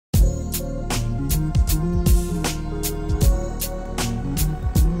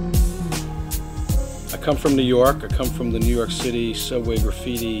come from New York. I come from the New York City subway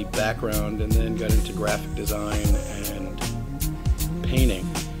graffiti background, and then got into graphic design and painting.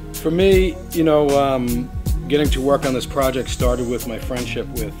 For me, you know, getting to work on this project started with my friendship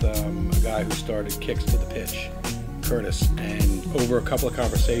with a guy who started Kicks to the Pitch, Curtis, and over a couple of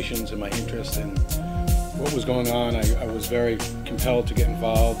conversations and my interest in what was going on, I was very compelled to get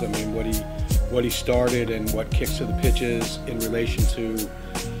involved. I mean, what he started and what Kicks to the Pitch is in relation to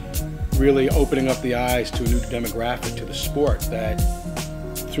really opening up the eyes to a new demographic to the sport, that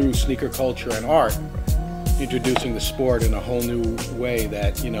through sneaker culture and art, introducing the sport in a whole new way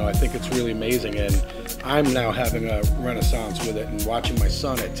that, you know, I think it's really amazing. And I'm now having a renaissance with it and watching my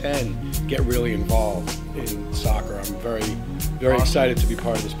son at 10 get really involved in soccer. I'm very excited to be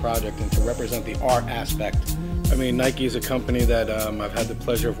part of this project and to represent the art aspect. I mean, Nike is a company that I've had the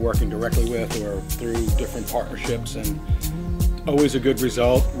pleasure of working directly with or through different partnerships, and always a good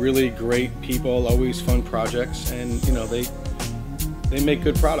result, really great people, always fun projects, and you know, they make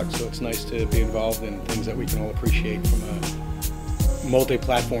good products, so it's nice to be involved in things that we can all appreciate from a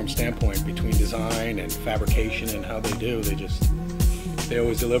multi-platform standpoint between design and fabrication and how they do. They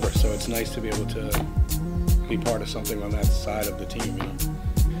always deliver, so it's nice to be able to be part of something on that side of the team, you know.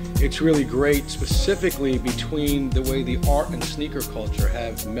 It's really great specifically between the way the art and sneaker culture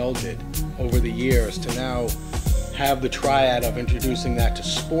have melded over the years to now have the triad of introducing that to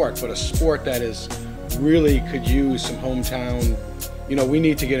sport, but a sport that is really could use some hometown. You know, we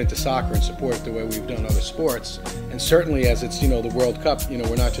need to get into soccer and support it the way we've done other sports, and certainly as it's, you know, the World Cup, you know,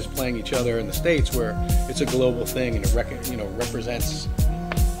 we're not just playing each other in the States, where it's a global thing and it represents,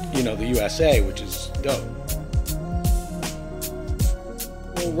 you know, the USA, which is dope.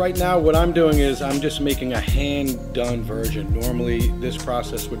 Well, right now what I'm doing is I'm just making a hand-done version. Normally this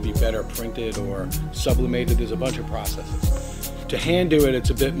process would be better printed or sublimated. There's a bunch of processes. To hand do it,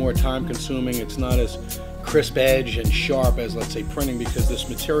 it's a bit more time consuming. It's not as crisp edge and sharp as, let's say, printing, because this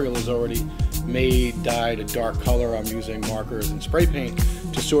material is already made, dyed a dark color. I'm using markers and spray paint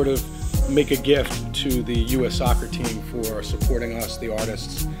to sort of make a gift to the U.S. soccer team for supporting us, the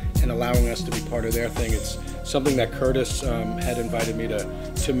artists, and allowing us to be part of their thing. It's something that Curtis had invited me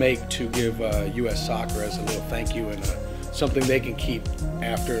to make to give U.S. soccer as a little thank you, and something they can keep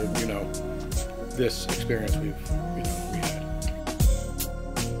after, you know, this experience we've, you know,